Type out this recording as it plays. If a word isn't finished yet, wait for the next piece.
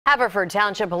Haverford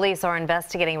Township police are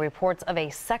investigating reports of a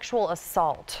sexual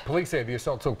assault. Police say the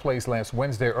assault took place last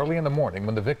Wednesday early in the morning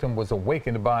when the victim was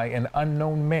awakened by an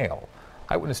unknown male.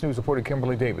 Eyewitness News reporter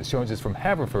Kimberly Davis joins us from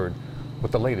Haverford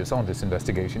with the latest on this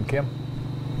investigation. Kim?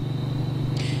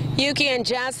 Yuki and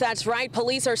Jess, that's right.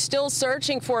 Police are still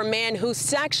searching for a man who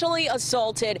sexually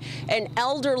assaulted an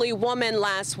elderly woman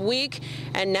last week,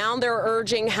 and now they're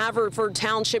urging Haverford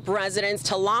Township residents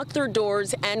to lock their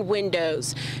doors and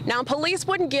windows. Now, police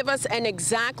wouldn't give us an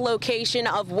exact location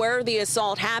of where the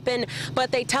assault happened,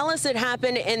 but they tell us it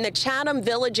happened in the Chatham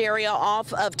Village area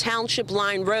off of Township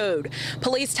Line Road.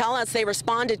 Police tell us they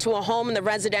responded to a home in the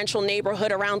residential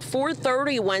neighborhood around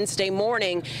 4:30 Wednesday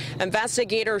morning.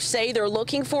 Investigators say they're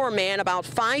looking for a man about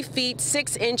 5 feet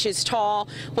 6 inches tall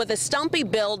with a stumpy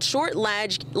build, short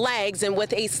legs, and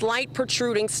with a slight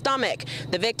protruding stomach.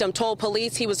 The victim told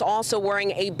police he was also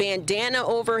wearing a bandana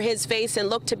over his face and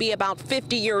looked to be about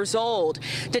 50 years old.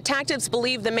 Detectives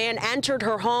believe the man entered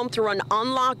her home through an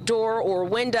unlocked door or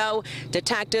window.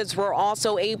 Detectives were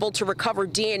also able to recover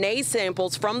DNA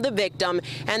samples from the victim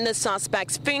and the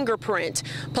suspect's fingerprint.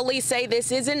 Police say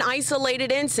this is an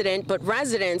isolated incident, but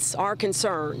residents are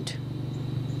concerned.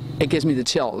 It gives me the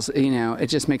chills, it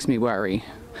just makes me worry,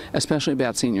 especially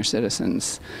about senior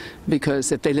citizens,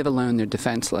 because if they live alone, they're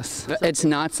defenseless. It's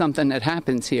not something that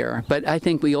happens here, but I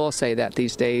think we all say that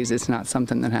these days. It's not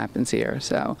something that happens here,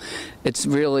 so it's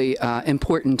really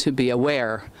important to be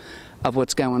aware of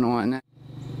what's going on.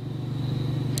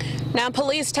 Now,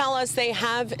 police tell us they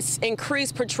have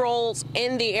increased patrols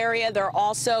in the area. They're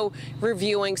also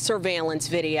reviewing surveillance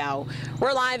video.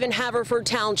 We're live in Haverford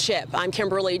Township. I'm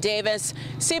Kimberly Davis,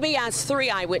 CBS 3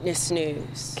 Eyewitness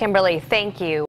News. Kimberly, thank you.